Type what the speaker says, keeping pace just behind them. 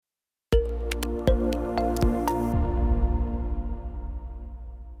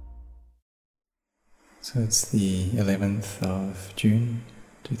So it's the 11th of June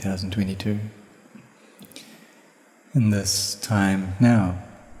 2022. And this time now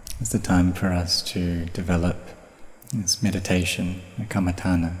is the time for us to develop this meditation, a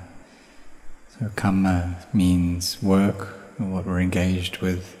kammatthana. So kamma means work, or what we're engaged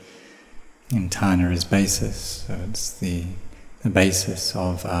with, and thana is basis, so it's the basis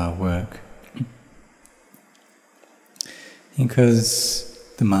of our work. Because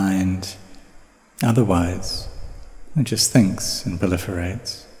the mind otherwise it just thinks and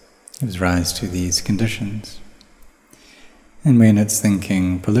proliferates, gives rise to these conditions. And when it's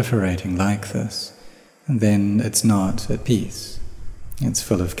thinking, proliferating like this, then it's not at peace. It's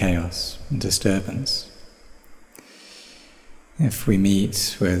full of chaos and disturbance. If we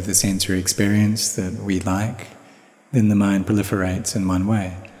meet with the sensory experience that we like, then the mind proliferates in one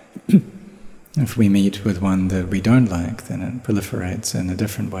way. If we meet with one that we don't like, then it proliferates in a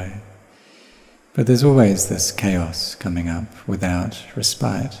different way. But there's always this chaos coming up without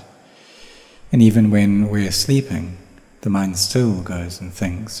respite. And even when we're sleeping, the mind still goes and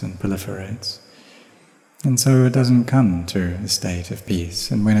thinks and proliferates. And so it doesn't come to a state of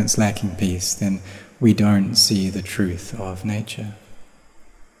peace. And when it's lacking peace, then we don't see the truth of nature.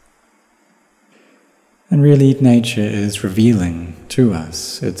 And really, nature is revealing to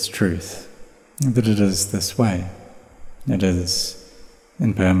us its truth, that it is this way. It is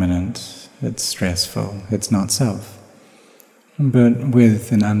impermanent, it's stressful, it's not self. But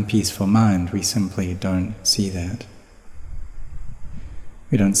with an unpeaceful mind, we simply don't see that.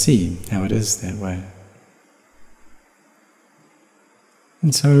 We don't see how it is that way.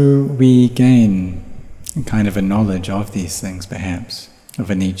 And so we gain a kind of a knowledge of these things, perhaps, of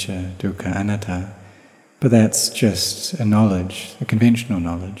anicca, dukkha, anatta, but that's just a knowledge, a conventional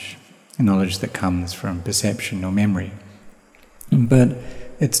knowledge, a knowledge that comes from perception or memory. But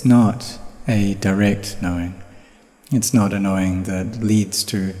it's not a direct knowing. It's not a knowing that leads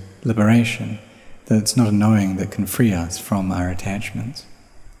to liberation. It's not a knowing that can free us from our attachments.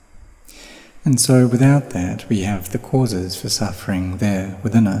 And so without that, we have the causes for suffering there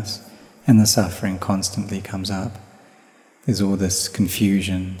within us, and the suffering constantly comes up. There's all this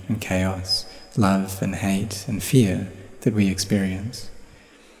confusion and chaos, love and hate and fear that we experience.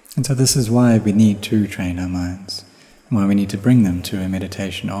 And so this is why we need to train our minds, and why we need to bring them to a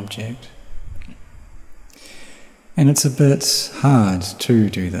meditation object. And it's a bit hard to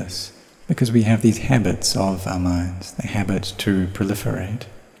do this, because we have these habits of our minds, the habit to proliferate.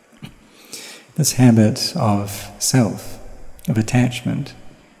 This habit of self, of attachment,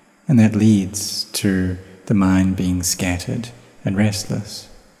 and that leads to the mind being scattered and restless.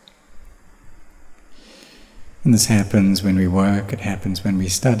 And this happens when we work, it happens when we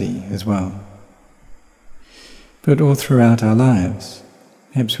study as well. But all throughout our lives,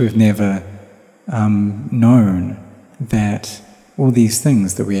 perhaps we've never known that all these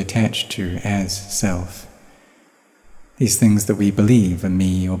things that we attach to as self, these things that we believe are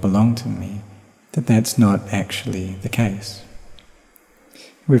me or belong to me, that's not actually the case.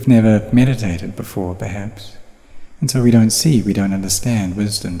 We've never meditated before, perhaps, and so we don't see, we don't understand,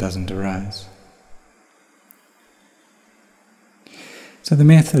 wisdom doesn't arise. So the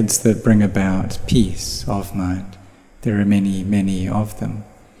methods that bring about peace of mind, there are many, many of them,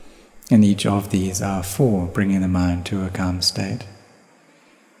 and each of these are for bringing the mind to a calm state.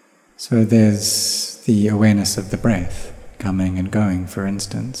 So there's the awareness of the breath, coming and going, for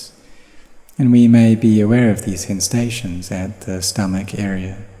instance. And we may be aware of these sensations at the stomach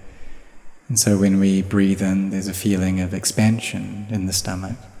area. And so when we breathe in, there's a feeling of expansion in the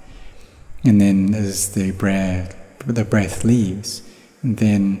stomach. And then as the breath leaves, and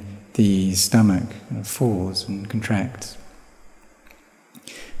then the stomach falls and contracts.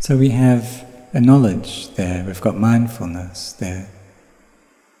 So we have a knowledge there, we've got mindfulness there.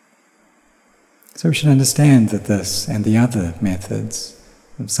 So we should understand that this and the other methods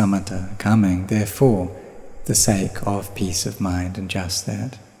of samatha, calming, they're for the sake of peace of mind and just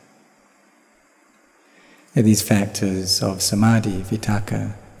that. They're these factors of samadhi,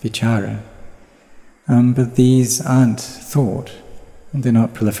 vitakka, vichara, but these aren't thought, and they're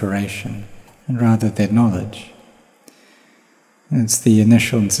not proliferation, and rather they're knowledge. It's the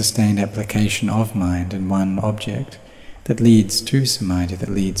initial and sustained application of mind in one object that leads to samadhi, that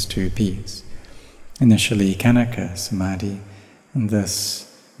leads to peace. Initially khanika samadhi, and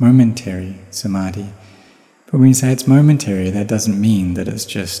this momentary samadhi. But when you say it's momentary, that doesn't mean that it's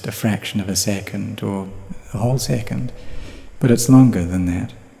just a fraction of a second or a whole second, but it's longer than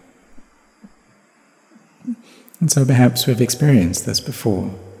that. And so perhaps we've experienced this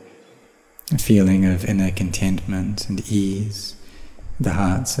before, a feeling of inner contentment and ease, the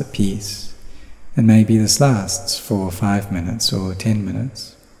heart's at peace, And maybe this lasts for 5 minutes or 10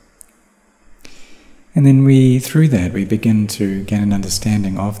 minutes. And then through that, we begin to get an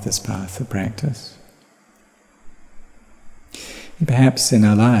understanding of this path of practice. And perhaps in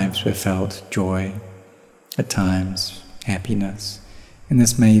our lives we've felt joy, at times happiness, and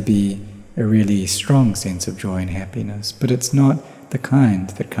this may be a really strong sense of joy and happiness, but it's not the kind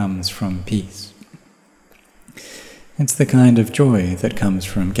that comes from peace. It's the kind of joy that comes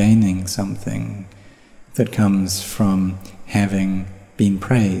from gaining something, that comes from having been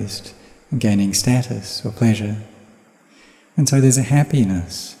praised, and gaining status or pleasure. And so there's a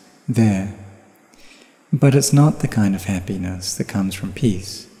happiness there. But it's not the kind of happiness that comes from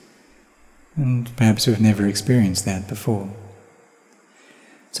peace. And perhaps we've never experienced that before.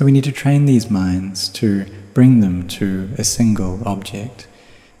 So we need to train these minds to bring them to a single object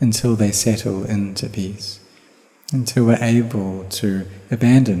until they settle into peace, until we're able to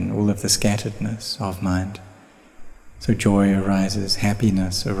abandon all of the scatteredness of mind. So joy arises,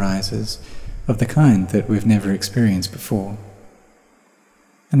 happiness arises, of the kind that we've never experienced before.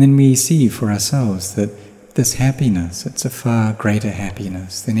 And then we see for ourselves that this happiness, it's a far greater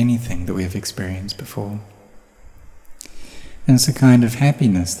happiness than anything that we have experienced before. And it's a kind of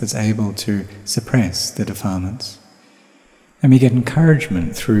happiness that's able to suppress the defilements. And we get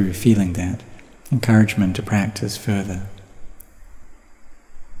encouragement through feeling that, encouragement to practice further.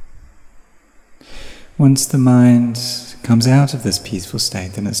 Once the mind comes out of this peaceful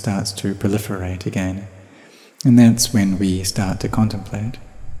state, then it starts to proliferate again. And that's when we start to contemplate.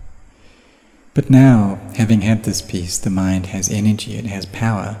 But now, having had this peace, the mind has energy, it has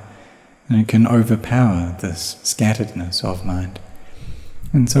power, and it can overpower this scatteredness of mind.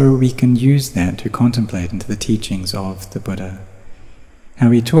 And so we can use that to contemplate into the teachings of the Buddha,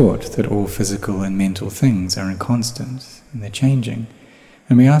 how he taught that all physical and mental things are inconstant and they're changing.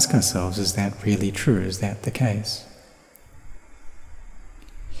 And we ask ourselves, is that really true? Is that the case?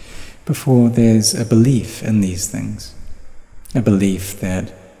 Before there's a belief in these things, a belief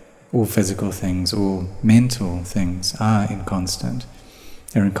that all physical things, all mental things are inconstant.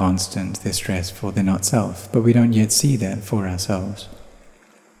 They're inconstant, they're stressful, they're not self, but we don't yet see that for ourselves.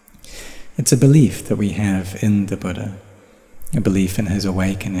 It's a belief that we have in the Buddha, a belief in his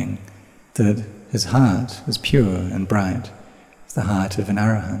awakening, that his heart is pure and bright, it's the heart of an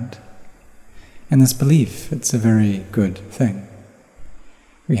arahant. And this belief, it's a very good thing.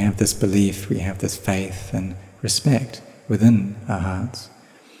 We have this belief, we have this faith and respect within our hearts.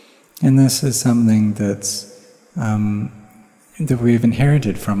 And this is something that we've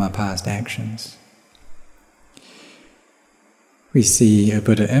inherited from our past actions. We see a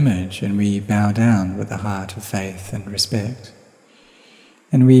Buddha image and we bow down with a heart of faith and respect.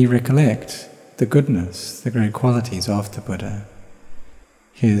 And we recollect the goodness, the great qualities of the Buddha,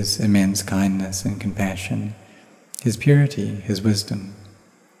 his immense kindness and compassion, his purity, his wisdom.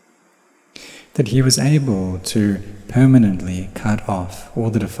 That he was able to permanently cut off all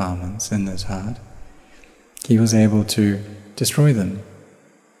the defilements in this heart. He was able to destroy them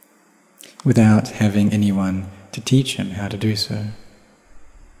without having anyone to teach him how to do so.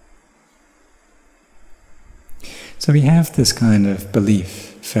 So we have this kind of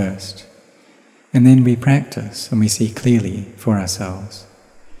belief first, and then we practice and we see clearly for ourselves.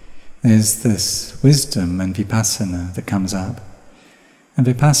 There's this wisdom and vipassana that comes up. And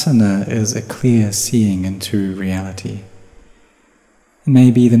vipassana is a clear seeing into reality. It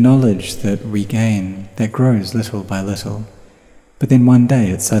may be the knowledge that we gain that grows little by little, but then one day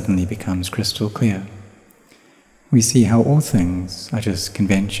it suddenly becomes crystal clear. We see how all things are just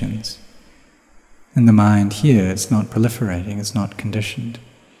conventions. In the mind here, it's not proliferating, it's not conditioned.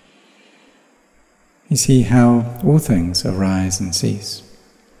 You see how all things arise and cease.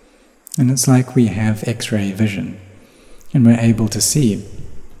 And it's like we have X-ray vision. And we're able to see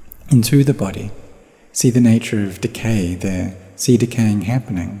into the body, see the nature of decay there, see decaying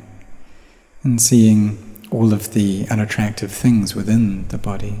happening, and seeing all of the unattractive things within the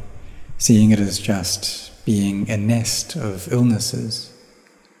body, seeing it as just being a nest of illnesses,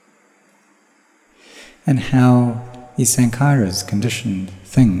 and how these sankharas, conditioned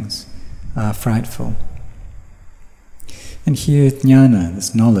things, are frightful. And here jnana,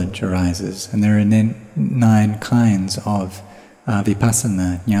 this knowledge, arises, and there are 9 kinds of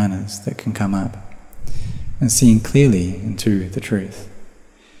vipassana jnanas that can come up, and seeing clearly into the truth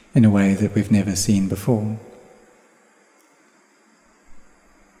in a way that we've never seen before.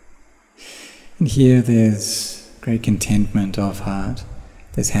 And here there's great contentment of heart,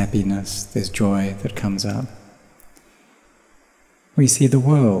 there's happiness, there's joy that comes up. We see the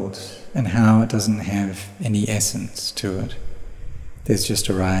world and how it doesn't have any essence to it. There's just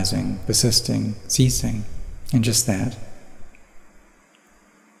arising, persisting, ceasing, and just that.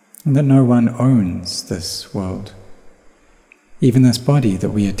 And that no one owns this world. Even this body that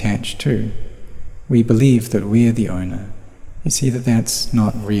we attach to, we believe that we're the owner. You see that that's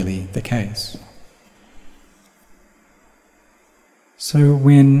not really the case. So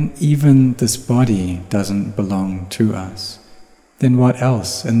when even this body doesn't belong to us, then what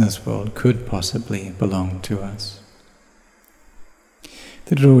else in this world could possibly belong to us?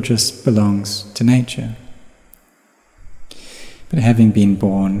 That it all just belongs to nature. But having been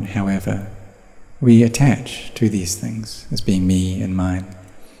born, however, we attach to these things as being me and mine,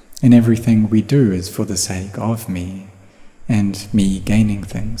 and everything we do is for the sake of me and me gaining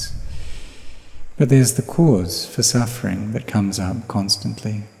things. But there's the cause for suffering that comes up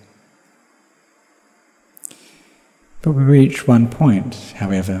constantly. But we reach one point,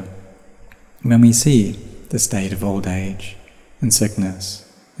 however, when we see the state of old age and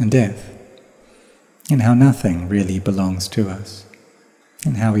sickness and death, and how nothing really belongs to us,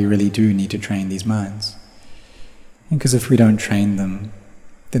 and how we really do need to train these minds. Because if we don't train them,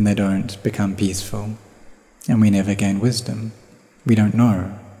 then they don't become peaceful, and we never gain wisdom. We don't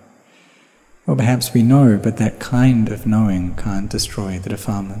know. Or perhaps we know, but that kind of knowing can't destroy the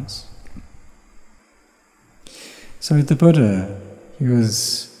defilements. So the Buddha, he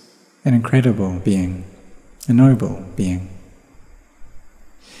was an incredible being, a noble being.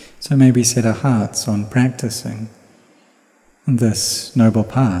 So may we set our hearts on practicing this noble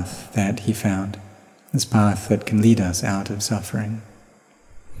path that he found, this path that can lead us out of suffering.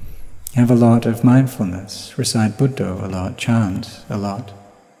 Have a lot of mindfulness, recite Buddha a lot, chant a lot.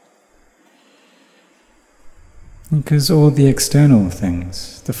 Because all the external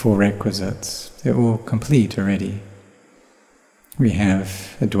things, the four requisites, they're all complete already. We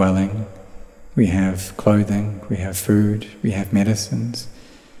have a dwelling, we have clothing, we have food, we have medicines,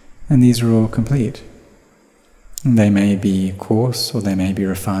 and these are all complete. They may be coarse or they may be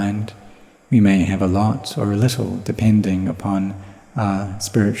refined. We may have a lot or a little, depending upon our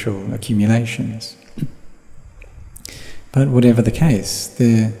spiritual accumulations. But whatever the case,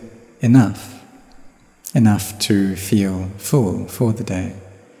 they're enough to feel full for the day.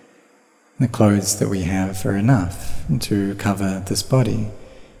 The clothes that we have are enough to cover this body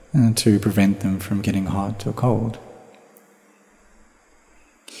and to prevent them from getting hot or cold.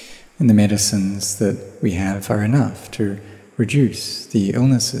 And the medicines that we have are enough to reduce the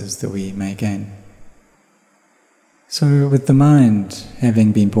illnesses that we may gain. So with the mind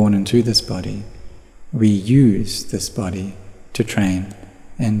having been born into this body, we use this body to train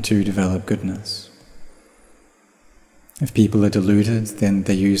and to develop goodness. If people are deluded, then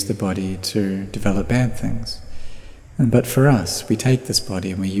they use the body to develop bad things. But for us, we take this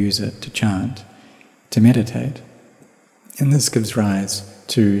body and we use it to chant, to meditate. And this gives rise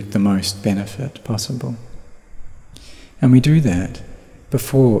to the most benefit possible. And we do that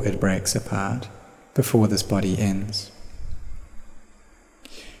before it breaks apart, before this body ends.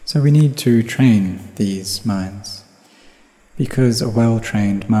 So we need to train these minds, because a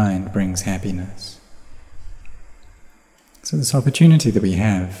well-trained mind brings happiness. So this opportunity that we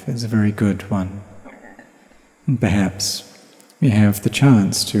have is a very good one. And perhaps we have the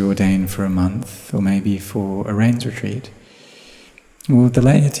chance to ordain for a month, or maybe for a rains retreat. Or the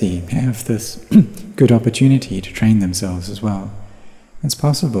laity have this good opportunity to train themselves as well. It's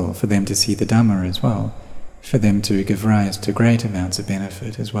possible for them to see the Dhamma as well, for them to give rise to great amounts of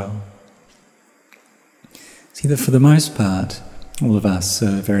benefit as well. See that for the most part, all of us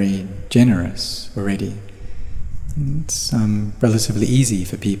are very generous already. It's relatively easy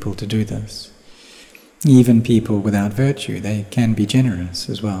for people to do this. Even people without virtue, they can be generous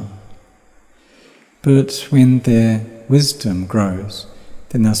as well. But when their wisdom grows,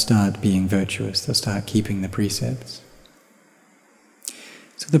 then they'll start being virtuous, they'll start keeping the precepts.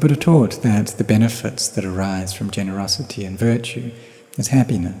 So the Buddha taught that the benefits that arise from generosity and virtue is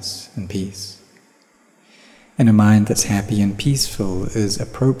happiness and peace. And a mind that's happy and peaceful is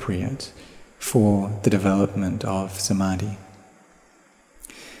appropriate for the development of samadhi.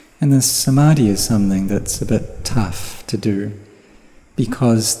 And this samadhi is something that's a bit tough to do,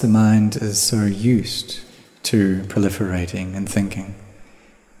 because the mind is so used to proliferating and thinking.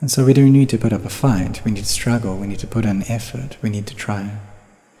 And so we do need to put up a fight, we need to struggle, we need to put in effort, we need to try.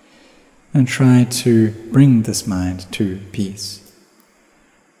 And try to bring this mind to peace.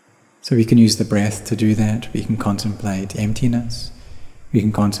 So we can use the breath to do that, we can contemplate emptiness, we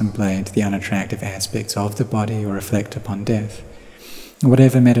can contemplate the unattractive aspects of the body or reflect upon death. And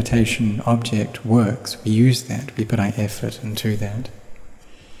whatever meditation object works, we use that, we put our effort into that.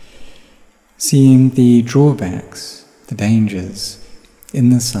 Seeing the drawbacks, the dangers in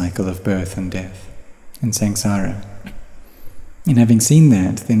the cycle of birth and death, in samsara. And having seen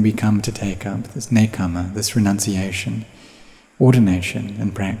that, then we come to take up this nekkhamma, this renunciation, ordination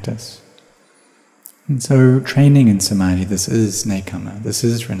and practice. And so training in samadhi, this is nekkhamma, this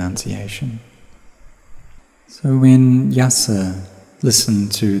is renunciation. So when Yasa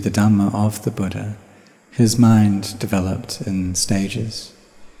listened to the Dhamma of the Buddha, his mind developed in stages.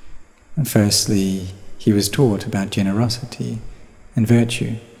 And firstly, he was taught about generosity and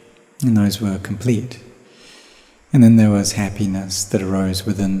virtue, and those were complete. And then there was happiness that arose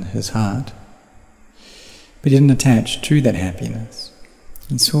within his heart. But he didn't attach to that happiness.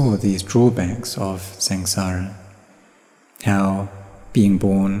 He saw these drawbacks of samsara, how being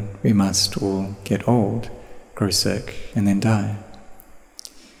born we must all get old, grow sick, and then die.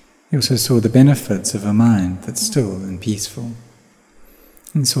 He also saw the benefits of a mind that's still and peaceful.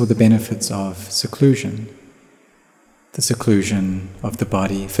 He saw the benefits of seclusion, the seclusion of the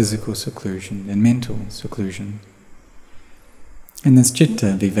body, physical seclusion, and mental seclusion. And this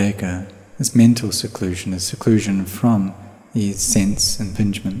citta viveka, this mental seclusion, is seclusion from these sense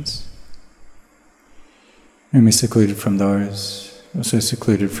impingements. When we're secluded from those, we're also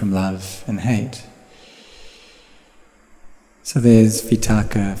secluded from love and hate. So there's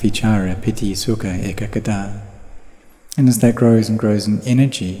vitakka, vichara, piti, sukha, ekaggata. And as that grows and grows in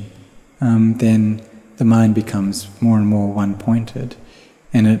energy, then the mind becomes more and more one-pointed,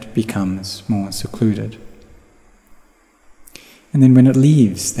 and it becomes more secluded. And then when it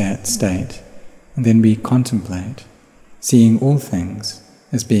leaves that state, and then we contemplate, seeing all things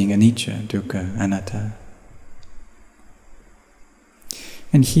as being anicca, dukkha, anatta.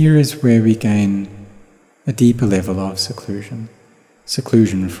 And here is where we gain a deeper level of seclusion,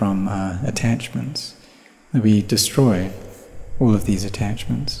 seclusion from our attachments, that we destroy all of these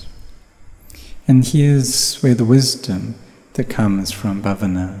attachments. And here's where the wisdom that comes from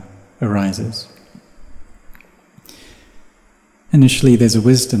bhavana arises. Initially there's a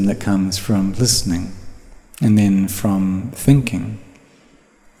wisdom that comes from listening and then from thinking,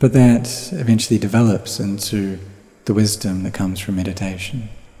 but that eventually develops into the wisdom that comes from meditation.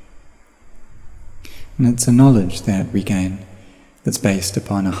 And it's a knowledge that we gain that's based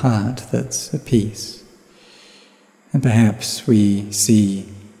upon a heart that's at peace. And perhaps we see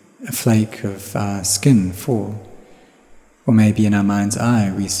a flake of our skin fall, or maybe in our mind's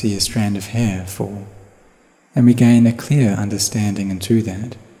eye we see a strand of hair fall, and we gain a clear understanding into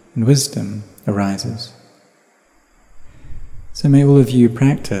that, and wisdom arises. So may all of you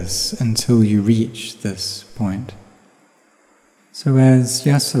practice until you reach this point. So as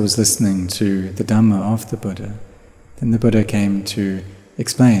Yasa was listening to the Dhamma of the Buddha, then the Buddha came to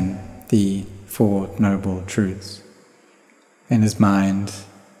explain the Four Noble Truths, and his mind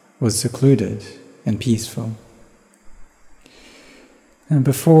was secluded and peaceful. And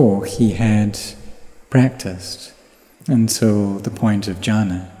before he had practiced until the point of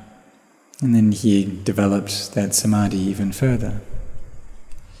jhana, and then he developed that samadhi even further.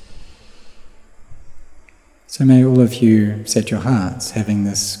 So may all of you set your hearts having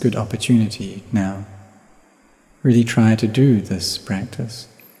this good opportunity now. Really try to do this practice.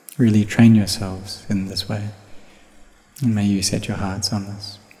 Really train yourselves in this way. And may you set your hearts on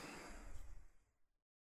this.